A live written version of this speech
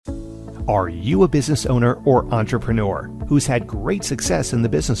Are you a business owner or entrepreneur who's had great success in the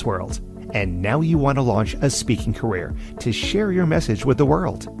business world, and now you want to launch a speaking career to share your message with the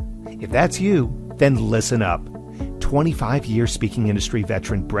world? If that's you, then listen up. 25-year speaking industry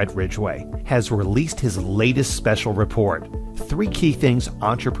veteran Brett Ridgway has released his latest special report, 3 key things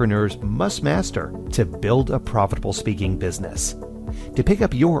entrepreneurs must master to build a profitable speaking business. To pick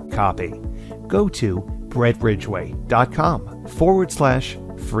up your copy, go to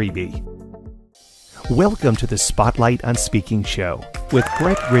brettridgway.com/freebie. Welcome to the Spotlight on Speaking show with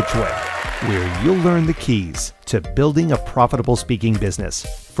Brett Ridgway, where you'll learn the keys to building a profitable speaking business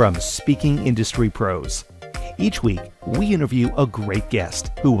from speaking industry pros. Each week, we interview a great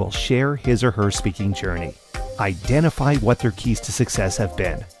guest who will share his or her speaking journey, identify what their keys to success have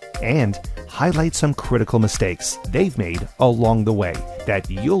been, and highlight some critical mistakes they've made along the way that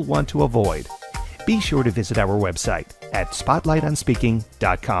you'll want to avoid. Be sure to visit our website at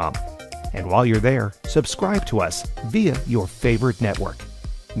spotlightonspeaking.com. And while you're there, subscribe to us via your favorite network.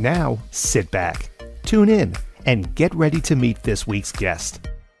 Now, sit back, tune in, and get ready to meet this week's guest.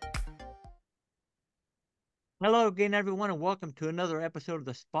 Hello again, everyone, and welcome to another episode of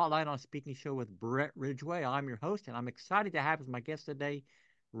the Spotlight on Speaking show with Brett Ridgway. I'm your host, and I'm excited to have as my guest today,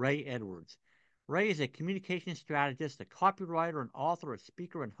 Ray Edwards. Ray is a communication strategist, a copywriter, an author, a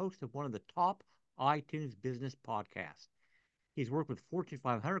speaker, and host of one of the top iTunes business podcasts. He's worked with Fortune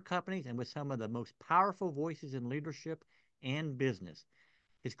 500 companies and with some of the most powerful voices in leadership and business.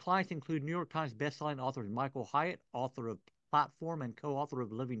 His clients include New York Times bestselling author Michael Hyatt, author of Platform and co-author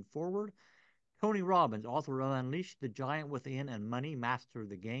of Living Forward, Tony Robbins, author of Unleash the Giant Within and Money, Master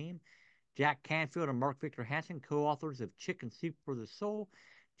the Game, Jack Canfield and Mark Victor Hansen, co-authors of Chicken Soup for the Soul,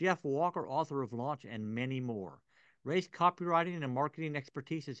 Jeff Walker, author of Launch, and many more. Ray's copywriting and marketing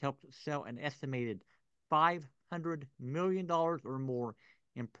expertise has helped sell an estimated $500 million or more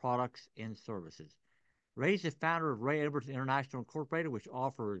in products and services. Ray is the founder of Ray Edwards International Incorporated, which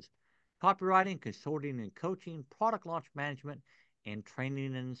offers copywriting, consulting and coaching, product launch management, and training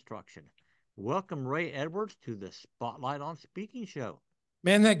and instruction. Welcome, Ray Edwards, to the Spotlight on Speaking show.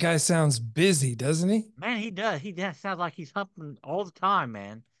 Man, that guy sounds busy, doesn't he? Man, he does. He does. Sounds like he's humping all the time,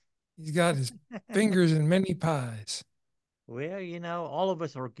 man. He's got his fingers in many pies. Well, you know, all of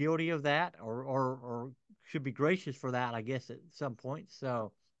us are guilty of that, or should be gracious for that, I guess, at some point.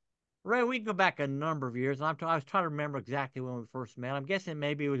 So, Ray, we can go back a number of years, and I was trying to remember exactly when we first met. I'm guessing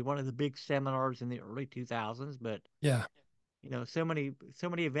maybe it was one of the big seminars in the early 2000s, but yeah, you know, so many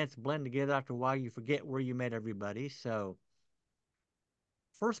events blend together. After a while, you forget where you met everybody. So,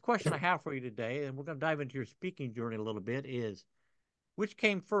 first question I have for you today, and we're going to dive into your speaking journey a little bit, is which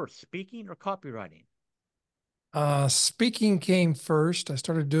came first, speaking or copywriting? Speaking came first. I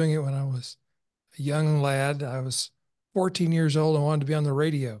started doing it when I was a young lad. I was 14 years old and wanted to be on the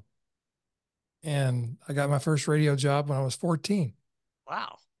radio. And I got my first radio job when I was 14.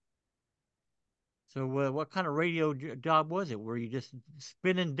 Wow. So what kind of radio job was it? Were you just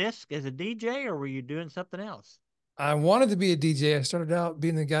spinning discs as a DJ, or were you doing something else? I wanted to be a DJ. I started out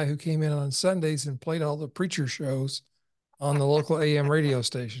being the guy who came in on Sundays and played all the preacher shows on the local AM radio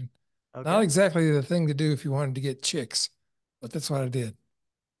station. Okay. Not exactly the thing to do if you wanted to get chicks, but that's what I did.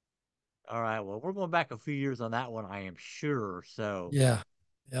 All right. Well, we're going back a few years on that one, I am sure. So yeah.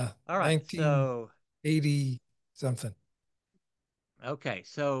 All right. 1980 something. Okay.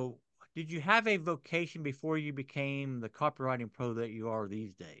 So did you have a vocation before you became the copywriting pro that you are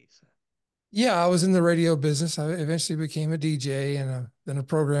these days? Yeah, I was in the radio business. I eventually became a DJ and then a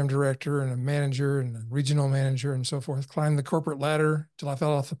program director and a manager and a regional manager and so forth. Climbed the corporate ladder till I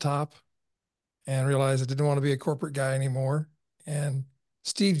fell off the top and realized I didn't want to be a corporate guy anymore. And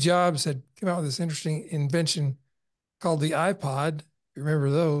Steve Jobs had come out with this interesting invention called the iPod. If you remember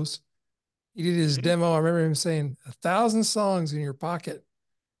those. He did his demo. I remember him saying 1,000 songs in your pocket.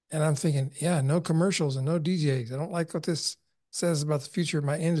 And I'm thinking, yeah, no commercials and no DJs. I don't like what this says about the future of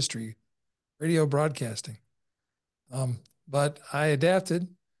my industry. Radio broadcasting. But I adapted.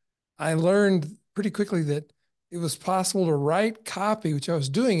 I learned pretty quickly that it was possible to write copy, which I was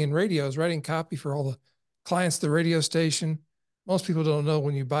doing in radio. I was writing copy for all the clients of the radio station. Most people don't know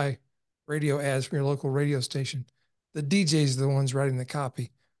when you buy radio ads from your local radio station, the DJs are the ones writing the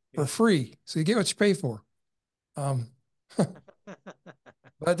copy for free. So you get what you pay for. But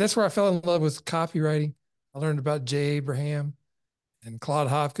that's where I fell in love with copywriting. I learned about Jay Abraham and Claude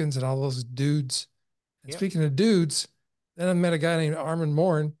Hopkins and all those dudes. And speaking of dudes, then I met a guy named Armin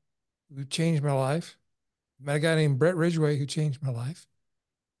Morin who changed my life. Met a guy named Brett Ridgway who changed my life.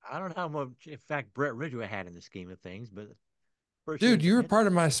 I don't know how much, in fact, Brett Ridgway had in the scheme of things, but dude, you were part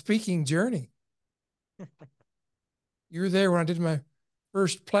of my speaking journey. You were there when I did my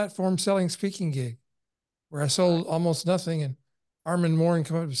first platform selling speaking gig where I sold almost nothing. And Armin Morin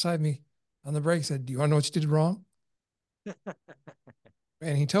come up beside me on the break and said, "Do you want to know what you did wrong?"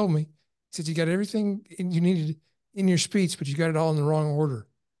 And he told me, he said, "You got everything you needed in your speech, but you got it all in the wrong order."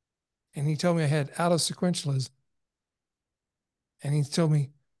 And he told me I had out of sequentialism. And he told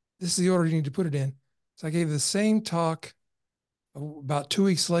me, "This is the order you need to put it in." So I gave the same talk about 2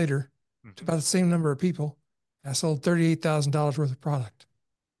 weeks later to about the same number of people. And I sold $38,000 worth of product.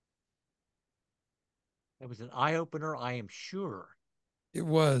 It was an eye opener, I am sure. It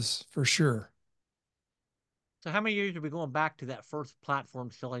was, for sure. So how many years are we going back to that first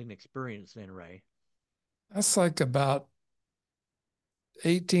platform selling experience then, Ray? That's like about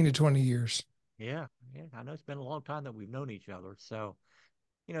 18 to 20 years. Yeah, yeah. I know it's been a long time that we've known each other. So,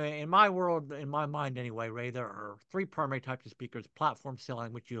 in my world, in my mind anyway, Ray, there are three primary types of speakers: platform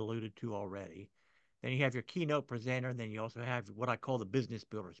selling, which you alluded to already. Then you have your keynote presenter, and then you also have what I call the business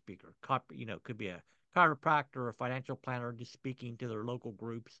builder speaker. Could be a chiropractor or a financial planner just speaking to their local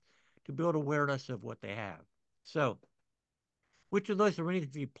groups to build awareness of what they have. So, which of those arenas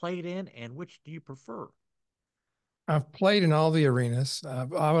have you played in, and which do you prefer? I've played in all the arenas. I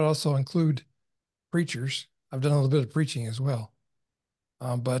would also include preachers. I've done a little bit of preaching as well.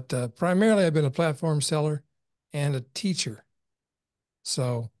 But primarily, I've been a platform seller and a teacher.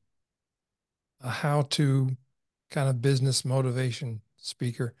 So, a how to kind of business motivation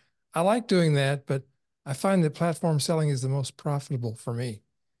speaker. I like doing that, but I find that platform selling is the most profitable for me.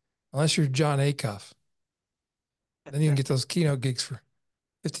 Unless you're John Acuff, then you can get those keynote gigs for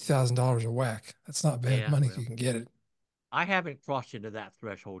 $50,000 a whack. That's not bad Yeah, money if you well, can get it. I haven't crossed into that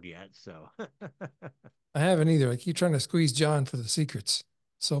threshold yet, so. I haven't either. I keep trying to squeeze John for the secrets.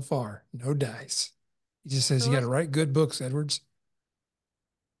 So far, no dice. He just says So you got to let's write good books, Edwards.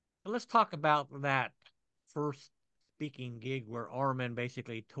 let's talk about that first speaking gig where Armin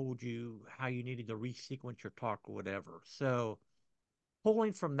basically told you how you needed to resequence your talk or whatever. So,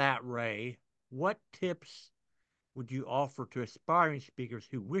 pulling from that, Ray, what tips would you offer to aspiring speakers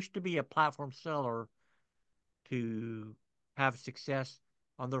who wish to be a platform seller to have success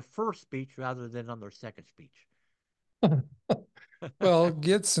on their first speech rather than on their second speech? Well,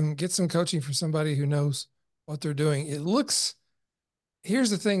 get some coaching from somebody who knows what they're doing. Here's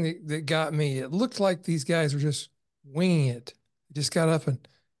the thing that got me. It looked like these guys were just winging it. They just got up and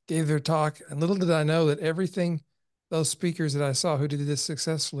gave their talk. And little did I know that everything, those speakers that I saw who did this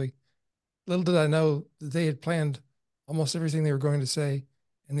successfully, little did I know that they had planned almost everything they were going to say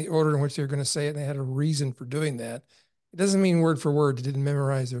in the order in which they were going to say it. And they had a reason for doing that. It doesn't mean word for word. They didn't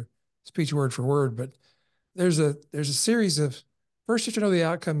memorize their speech word for word, but there's a series of, first you have to know the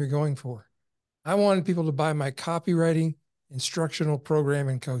outcome you're going for. I wanted people to buy my copywriting, instructional program,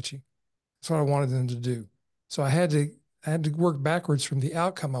 and coaching. That's what I wanted them to do. So I had to work backwards from the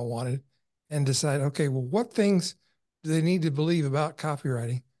outcome I wanted and decide, okay, well, what things do they need to believe about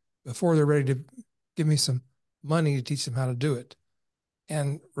copywriting before they're ready to give me some money to teach them how to do it?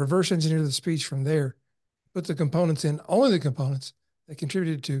 And reverse engineer the speech from there, put the components in, only the components that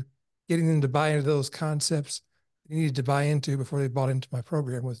contributed to getting them to buy into those concepts they needed to buy into before they bought into my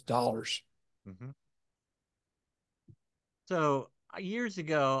program with dollars. Mm-hmm. So years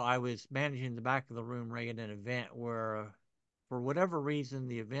ago, I was managing the back of the room, Ray, at an event where, for whatever reason,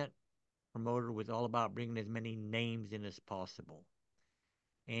 the event promoter was all about bringing as many names in as possible.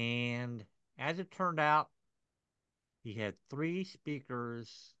 And as it turned out, he had three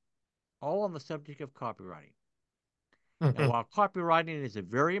speakers, all on the subject of copywriting. Now, while copywriting is a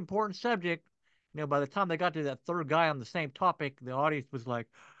very important subject, by the time they got to that third guy on the same topic, the audience was like,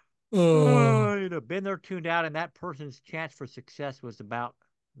 Oh, been there, tuned out, and that person's chance for success was about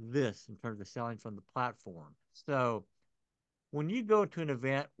this in terms of selling from the platform. So, when you go to an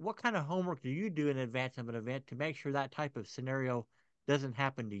event, what kind of homework do you do in advance of an event to make sure that type of scenario doesn't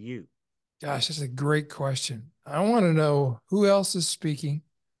happen to you? gosh, that's a great question. I want to know who else is speaking.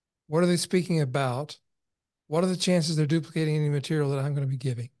 What are they speaking about? What are the chances they're duplicating any material that I'm going to be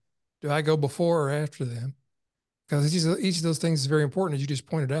giving? Do I go before or after them? Because each of those things is very important, as you just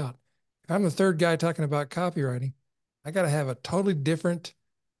pointed out. If I'm the third guy talking about copywriting, I got to have a totally different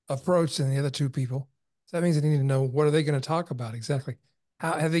approach than the other two people. So that means I need to know, what are they going to talk about exactly?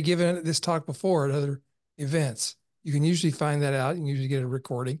 How have they given this talk before at other events? You can usually find that out. You can usually get a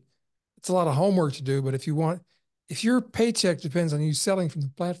recording. It's a lot of homework to do, but if your paycheck depends on you selling from the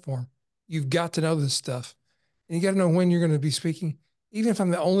platform, you've got to know this stuff. And you got to know when you're going to be speaking. Even if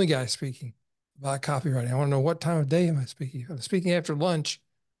I'm the only guy speaking about copywriting, I want to know what time of day am I speaking. If I'm speaking after lunch,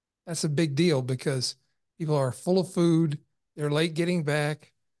 that's a big deal because people are full of food. They're late getting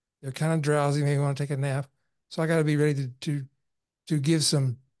back. They're kind of drowsy, maybe want to take a nap. So I got to be ready to to give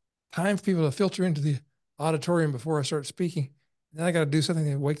some time for people to filter into the auditorium before I start speaking. Then I got to do something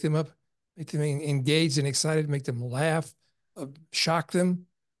to wake them up, make them engaged and excited, make them laugh, shock them,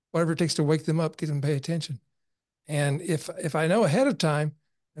 whatever it takes to wake them up, get them to pay attention. And if I know ahead of time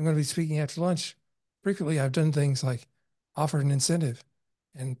I'm going to be speaking after lunch, frequently I've done things like offered an incentive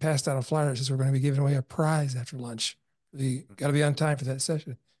and passed out a flyer that says we're going to be giving away a prize after lunch. You got to be on time for that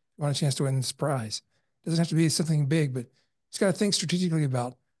session. You want a chance to win this prize. It doesn't have to be something big, but just got to think strategically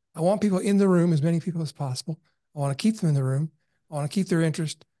about, I want people in the room, as many people as possible. I want to keep them in the room. I want to keep their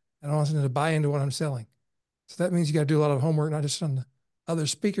interest, and I want them to buy into what I'm selling. So that means you got to do a lot of homework, not just on the other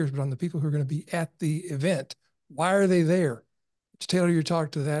speakers, but on the people who are going to be at the event. Why are they there? To tailor your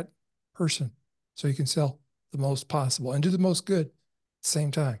talk to that person so you can sell the most possible and do the most good at the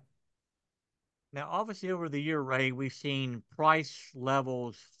same time. Now, obviously, over the year, Ray, we've seen price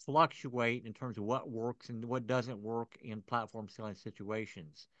levels fluctuate in terms of what works and what doesn't work in platform selling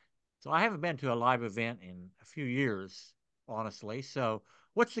situations. So I haven't been to a live event in a few years, honestly. So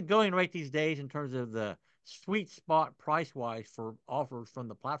what's the going rate these days in terms of the sweet spot price-wise for offers from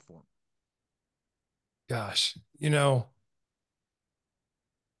the platform? Gosh, here's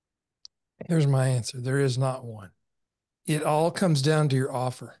my answer. There is not one. It all comes down to your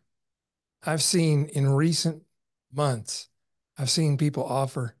offer. I've seen in recent months, I've seen people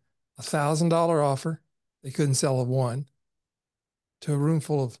offer $1,000 offer. They couldn't sell a one to a room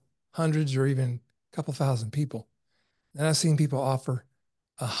full of hundreds or even a couple thousand people. And I've seen people offer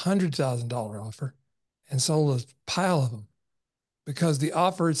 $100,000 offer and sold a pile of them because the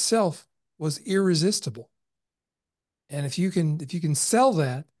offer itself was irresistible. And if you can sell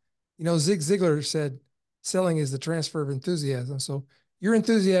that, Zig Ziglar said, selling is the transfer of enthusiasm. So your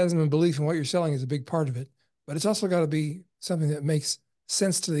enthusiasm and belief in what you're selling is a big part of it, but it's also got to be something that makes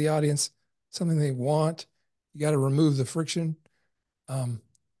sense to the audience, something they want. You got to remove the friction.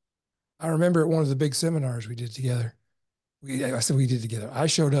 I remember at one of the big seminars we did together. I said we did together. I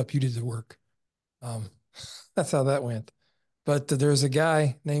showed up, you did the work. That's how that went. But there was a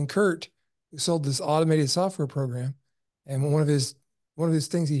guy named Kurt who sold this automated software program, and one of his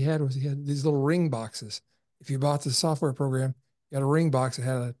things he had these little ring boxes. If you bought the software program, you got a ring box that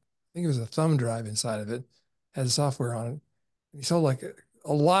had I think it was a thumb drive inside of it, had the software on it. And he sold like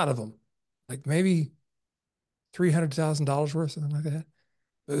a lot of them, like maybe $300,000 worth, something like that.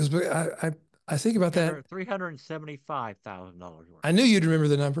 But it was I think about that. $375,000 worth. I knew you'd remember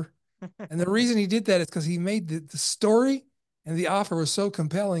the number. And the reason he did that is because he made the story and the offer was so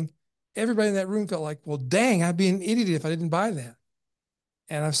compelling. Everybody in that room felt like, well, dang, I'd be an idiot if I didn't buy that.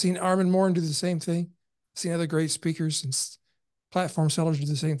 And I've seen Armin Morin do the same thing. I've seen other great speakers and platform sellers do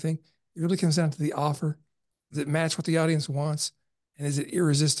the same thing. It really comes down to the offer. Does it match what the audience wants? And is it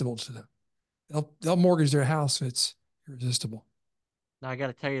irresistible to them? They'll mortgage their house if it's irresistible. Now, I got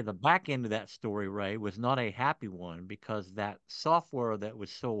to tell you, the back end of that story, Ray, was not a happy one because that software that was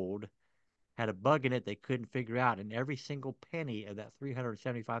sold had a bug in it they couldn't figure out, and every single penny of that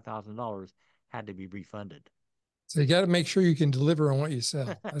 $375,000 had to be refunded. So you got to make sure you can deliver on what you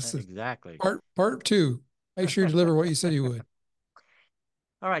sell. That's exactly. Part two. Make sure you deliver what you said you would.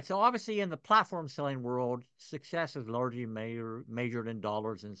 All right. So obviously, in the platform selling world, success is largely measured in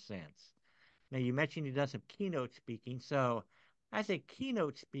dollars and cents. Now, you mentioned you've done some keynote speaking. So, as a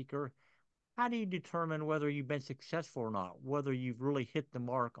keynote speaker, how do you determine whether you've been successful or not, whether you've really hit the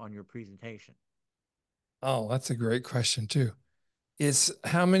mark on your presentation? Oh, that's a great question, too. It's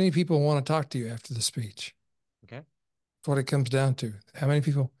how many people want to talk to you after the speech. Okay. That's what it comes down to. How many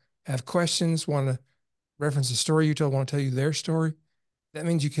people have questions, want to reference the story you told, want to tell you their story? That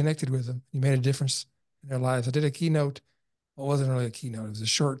means you connected with them. You made a difference in their lives. I did a keynote. Well, it wasn't really a keynote. It was a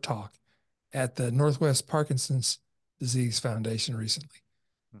short talk at the Northwest Parkinson's Disease Foundation recently.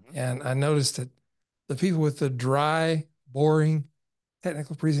 Mm-hmm. And I noticed that the people with the dry, boring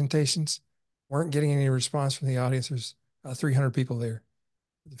technical presentations weren't getting any response from the audience. There's 300 people there.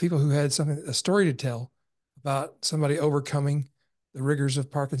 The people who had a story to tell about somebody overcoming the rigors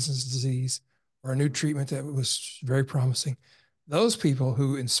of Parkinson's disease or a new treatment that was very promising, those people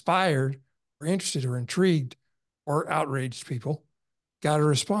who inspired or interested or intrigued or outraged people got a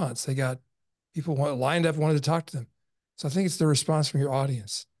response. They got people lined up, wanted to talk to them. So I think it's the response from your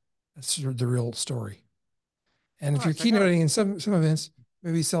audience. That's the real story. And if you're keynoting in some events,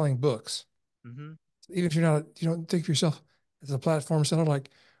 maybe selling books. Mm-hmm. Even if you don't think of yourself as a platform seller,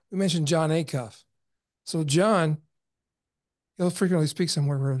 like we mentioned John Acuff. So John, he'll frequently speak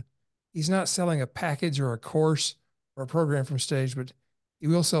somewhere where he's not selling a package or a course or a program from stage, but he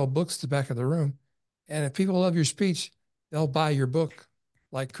will sell books to the back of the room. And if people love your speech, they'll buy your book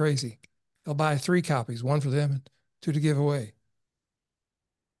like crazy. They'll buy 3 copies, 1 for them and 2 to give away.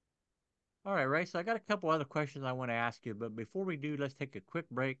 All right, Ray. So I got a couple other questions I want to ask you, but before we do, let's take a quick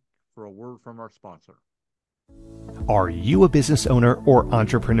break for a word from our sponsor. Are you a business owner or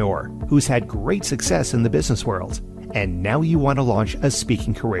entrepreneur who's had great success in the business world, and now you want to launch a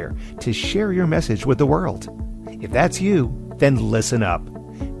speaking career to share your message with the world? If that's you, then listen up.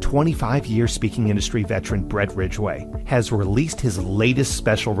 25-year speaking industry veteran Brett Ridgway has released his latest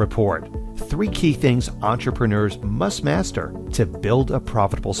special report, 3 key things entrepreneurs must master to build a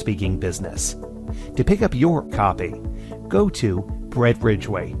profitable speaking business. To pick up your copy, go to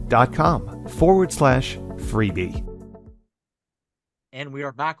brettridgway.com/freebie. And we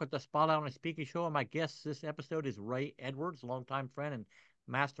are back with the Spotlight on a Speaking Show. And my guest this episode is Ray Edwards, longtime friend and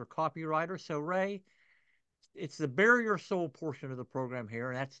master copywriter. So, Ray, it's the Bare Your Soul portion of the program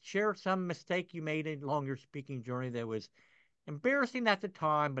here. And that's share some mistake you made along your speaking journey that was embarrassing at the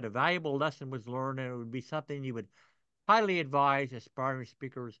time, but a valuable lesson was learned, and it would be something you would highly advise aspiring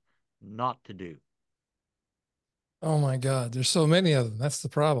speakers not to do. Oh my God, there's so many of them. That's the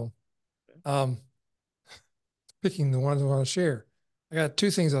problem. Picking the ones I want to share. I got 2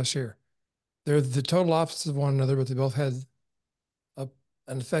 things I'll share. They're the total opposites of one another, but they both had an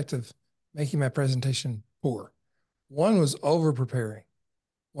effect of making my presentation poor. One was over preparing.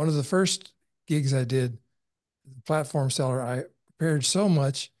 One of the first gigs I did, the platform seller, I prepared so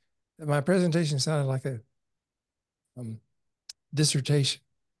much that my presentation sounded like a dissertation.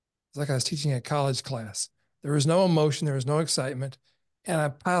 It's like I was teaching a college class. There was no emotion, there was no excitement, and I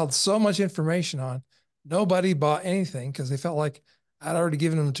piled so much information on. Nobody bought anything because they felt like I'd already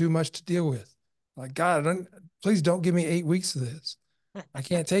given them too much to deal with. Like, God, please don't give me 8 weeks of this. I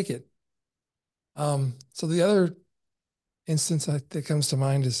can't take it. So the other instance that comes to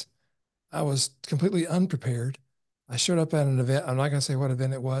mind is I was completely unprepared. I showed up at an event. I'm not going to say what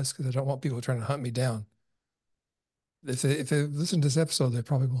event it was because I don't want people trying to hunt me down. If they listen to this episode, they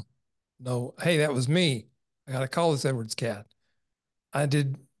probably will know, hey, that was me. I got to call this Edwards cat. I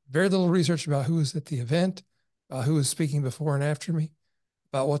did very little research about who was at the event, who was speaking before and after me,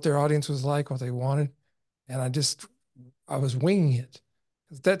 about what their audience was like, what they wanted. And I was winging it.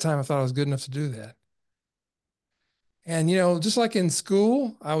 At that time, I thought I was good enough to do that. And, just like in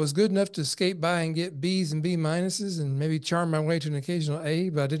school, I was good enough to skate by and get B's and B minuses and maybe charm my way to an occasional A,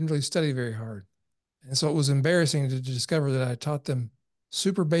 but I didn't really study very hard. And so it was embarrassing to discover that I taught them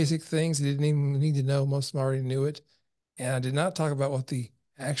super basic things they didn't even need to know. Most of them already knew it. And I did not talk about what the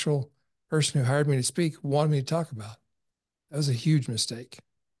actual person who hired me to speak wanted me to talk about. That was a huge mistake.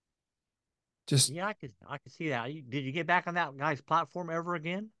 Yeah, I could see that. Did you get back on that guy's platform ever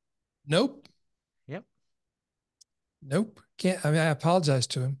again? Nope. Yep. Nope. Can't. I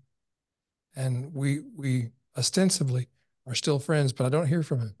apologized to him, and we ostensibly are still friends, but I don't hear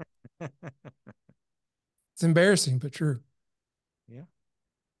from him. It's embarrassing, but true. Yeah.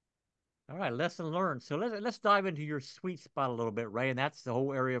 All right, lesson learned. So let's dive into your sweet spot a little bit, Ray, and that's the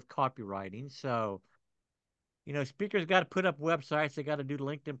whole area of copywriting. So, speakers got to put up websites, they got to do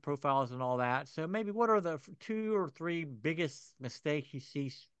LinkedIn profiles and all that. So maybe what are the 2 or 3 biggest mistakes you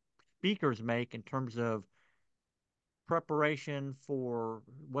see speakers make in terms of preparation for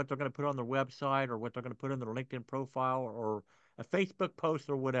what they're going to put on their website or what they're going to put in their LinkedIn profile or a Facebook post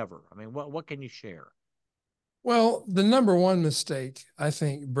or whatever? I mean, what can you share? Well, the number one mistake, I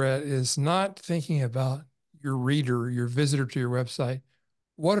think, Brett, is not thinking about your reader, your visitor to your website.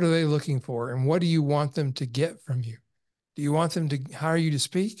 What are they looking for? And what do you want them to get from you? Do you want them to hire you to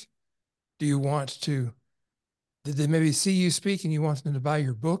speak? Do you want to, did they maybe see you speak and you want them to buy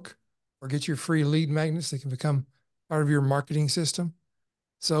your book or get your free lead magnets that can become part of your marketing system?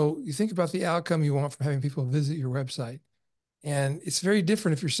 So you think about the outcome you want from having people visit your website. And it's very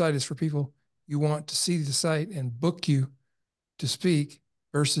different if your site is for people you want to see the site and book you to speak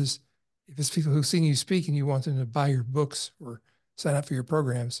versus if it's people who've seen you speak and you want them to buy your books or sign up for your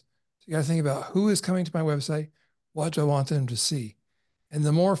programs. So you got to think about who is coming to my website, what do I want them to see? And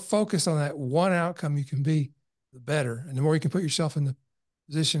the more focused on that one outcome you can be, the better. And the more you can put yourself in the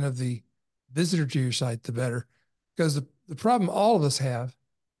position of the visitor to your site, the better. Because the problem all of us have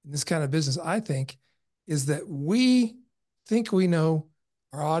in this kind of business, I think, is that we think we know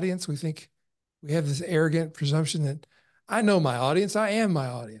our audience. We think we have this arrogant presumption that I know my audience. I am my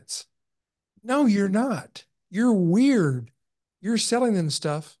audience. No, you're not. You're weird. You're selling them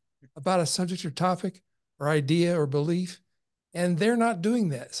stuff about a subject or topic or idea or belief, and they're not doing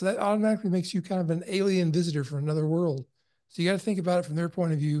that. So that automatically makes you kind of an alien visitor from another world. So you got to think about it from their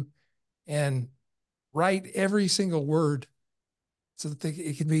point of view and write every single word so that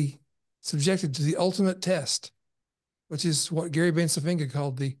it can be subjected to the ultimate test, which is what Gary Bensafinga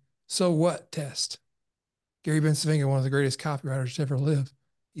called the so what test. Gary Bensafinga, one of the greatest copywriters to ever live,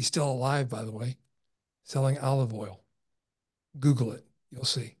 He's still alive, by the way, selling olive oil. Google it. You'll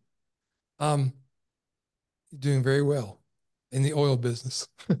see. Doing very well in the oil business.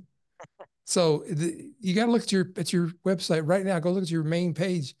 So you got to look at your website right now. Go look at your main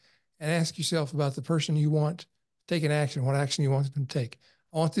page and ask yourself about the person you want to take an action, what action you want them to take.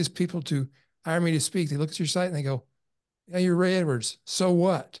 I want these people to hire me to speak. They look at your site and they go, yeah, you're Ray Edwards. So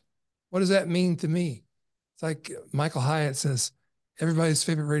what? What does that mean to me? It's like Michael Hyatt says, everybody's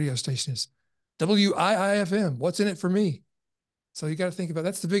favorite radio station is WIIFM. What's in it for me? So you got to think about,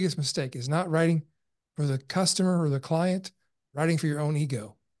 that's the biggest mistake, is not writing for the customer or the client, writing for your own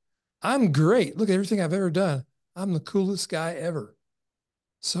ego. I'm great. Look at everything I've ever done. I'm the coolest guy ever.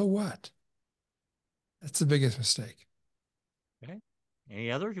 So what? That's the biggest mistake. Okay. Any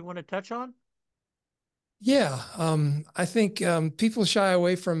others you want to touch on? Yeah. I think people shy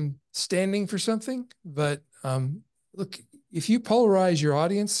away from standing for something, but look, if you polarize your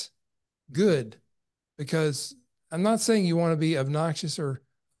audience, good, because I'm not saying you want to be obnoxious or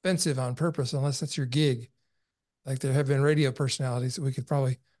offensive on purpose unless that's your gig. Like there have been radio personalities that we could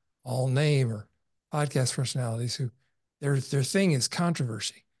probably all name, or podcast personalities who their thing is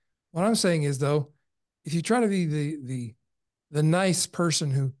controversy. What I'm saying is, though, if you try to be the nice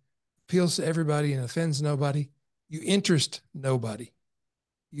person who appeals to everybody and offends nobody, you interest nobody.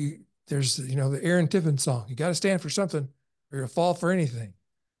 There's the Aaron Tippin song. You got to stand for something or you'll fall for anything.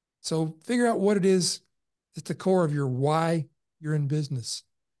 So figure out what it is at the core of your why you're in business,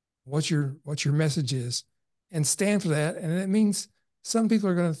 what your message is, and stand for that. And it means some people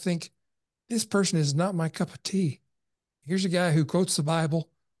are going to think, this person is not my cup of tea. Here's a guy who quotes the Bible,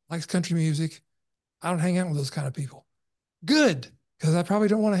 likes country music. I don't hang out with those kind of people. Good, because I probably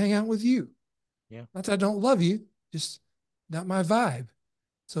don't want to hang out with you. Yeah. Not that I don't love you, just not my vibe.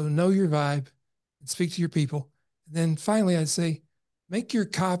 So know your vibe and speak to your people. And then finally, I'd say, make your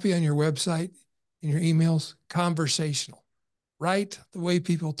copy on your website and your emails conversational. Write the way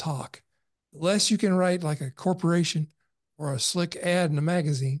people talk. The less you can write like a corporation or a slick ad in a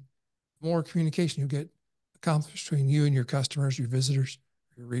magazine, the more communication you get accomplished between you and your customers, your visitors,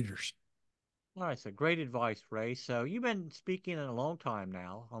 your readers. All right, so great advice, Ray. So you've been speaking in a long time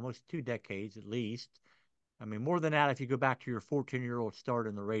now, almost 2 decades at least. I mean, more than that if you go back to your 14-year-old start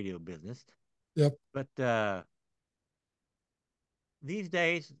in the radio business. Yep. But these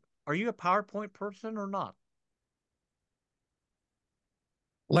days, are you a PowerPoint person or not?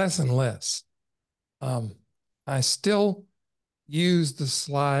 Less and less. I still use the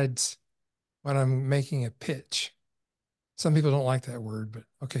slides when I'm making a pitch. Some people don't like that word, but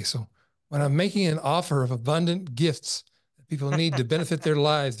okay. So when I'm making an offer of abundant gifts that people need to benefit their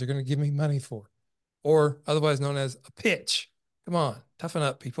lives, they're going to give me money for, or otherwise known as a pitch. Come on, toughen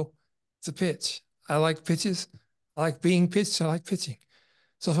up, people. It's a pitch. I like pitches. I like being pitched. I like pitching.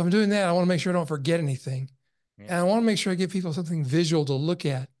 So if I'm doing that, I want to make sure I don't forget anything. Yeah. And I want to make sure I give people something visual to look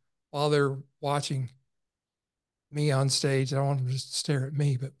at while they're watching me on stage. I don't want them to just stare at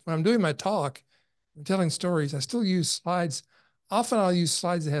me. But when I'm doing my talk, I'm telling stories, I still use slides. Often I'll use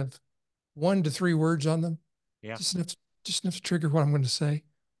slides that have 1 to 3 words on them. Yeah. Just enough to trigger what I'm going to say,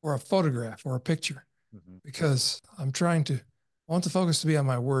 or a photograph or a picture, because I want the focus to be on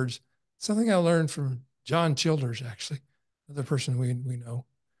my words. Something I learned from John Childers, actually, another person we know,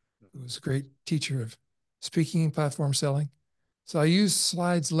 who was a great teacher of speaking and platform selling. So I use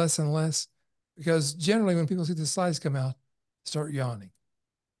slides less and less, because generally when people see the slides come out, they start yawning,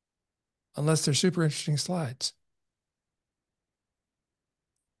 unless they're super interesting slides.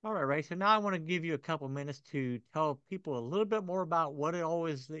 All right, Ray. So now I want to give you a couple minutes to tell people a little bit more about what it all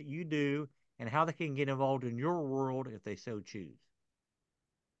is that you do and how they can get involved in your world if they so choose.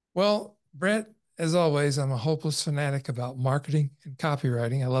 Well, Brett, as always, I'm a hopeless fanatic about marketing and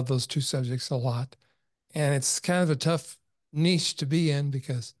copywriting. I love those 2 subjects a lot. And it's kind of a tough niche to be in,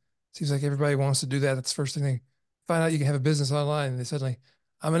 because it seems like everybody wants to do that. That's the first thing they find out. You can have a business online and they suddenly,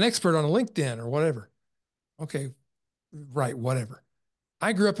 I'm an expert on LinkedIn or whatever. Okay, right, whatever.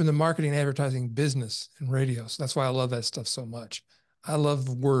 I grew up in the marketing and advertising business and radio. So that's why I love that stuff so much. I love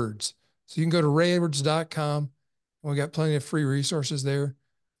words. So you can go to rayedwards.com. We got plenty of free resources there.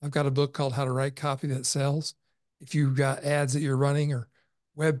 I've got a book called How to Write Copy That Sells. If you've got ads that you're running or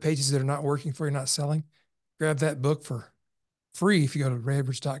web pages that are not working for you, not selling, grab that book for free. If you go to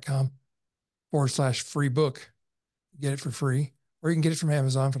rayedwards.com/free book, get it for free, or you can get it from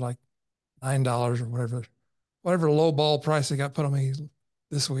Amazon for like $9 or whatever low ball price they got put on me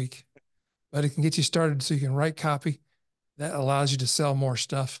this week. But it can get you started so you can write copy that allows you to sell more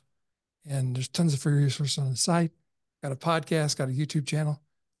stuff. And there's tons of free resources on the site. Got a podcast, got a YouTube channel.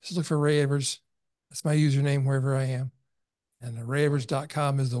 Just look for Ray Edwards. That's my username wherever I am. And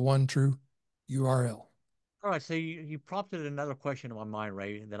rayedwards.com is the one true URL. All right, so you prompted another question in my mind,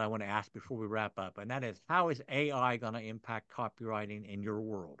 Ray, that I want to ask before we wrap up, and that is, how is AI going to impact copywriting in your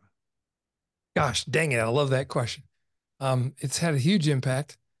world? Gosh, dang it. I love that question. It's had a huge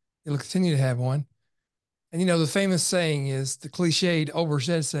impact. It'll continue to have one. And, the famous saying is, the cliched,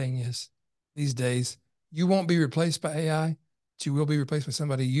 oversaid saying is, these days, you won't be replaced by AI, but you will be replaced by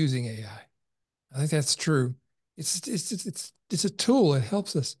somebody using AI. I think that's true. It's a tool. It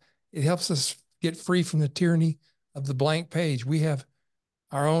helps us. It helps us get free from the tyranny of the blank page. We have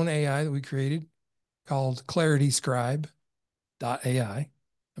our own AI that we created called ClarityScribe.ai.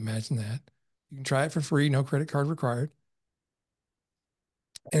 Imagine that. You can try it for free, no credit card required.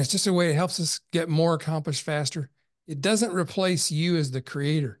 And it's just a way it helps us get more accomplished faster. It doesn't replace you as the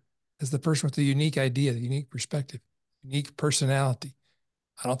creator, as the person with the unique idea, the unique perspective, unique personality.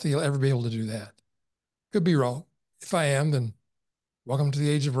 I don't think you'll ever be able to do that. Could be wrong. If I am, then welcome to the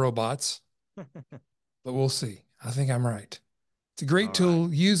age of robots. But we'll see. I think I'm right. It's a great tool.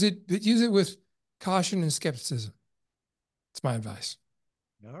 Right. Use it, but use it with caution and skepticism. It's my advice.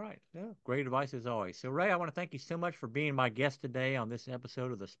 All right. Yeah, great advice as always. So, Ray, I want to thank you so much for being my guest today on this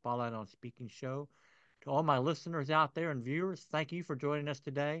episode of the Spotlight on Speaking show. To all my listeners out there and viewers, thank you for joining us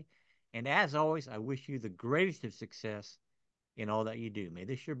today. And as always, I wish you the greatest of success in all that you do. May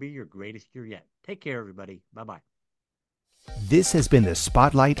this year be your greatest year yet. Take care, everybody. Bye-bye. This has been the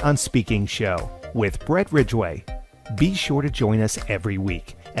Spotlight on Speaking show with Brett Ridgway. Be sure to join us every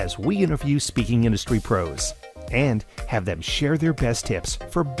week as we interview speaking industry pros and have them share their best tips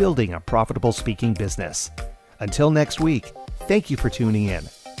for building a profitable speaking business. Until next week, thank you for tuning in,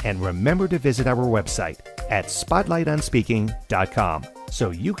 and remember to visit our website at spotlightonspeaking.com so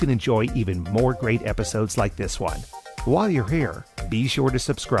you can enjoy even more great episodes like this one. While you're here, be sure to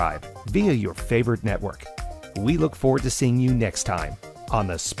subscribe via your favorite network. We look forward to seeing you next time on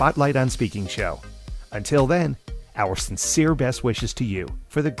the Spotlight on Speaking show. Until then, our sincere best wishes to you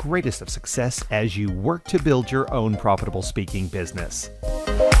for the greatest of success as you work to build your own profitable speaking business.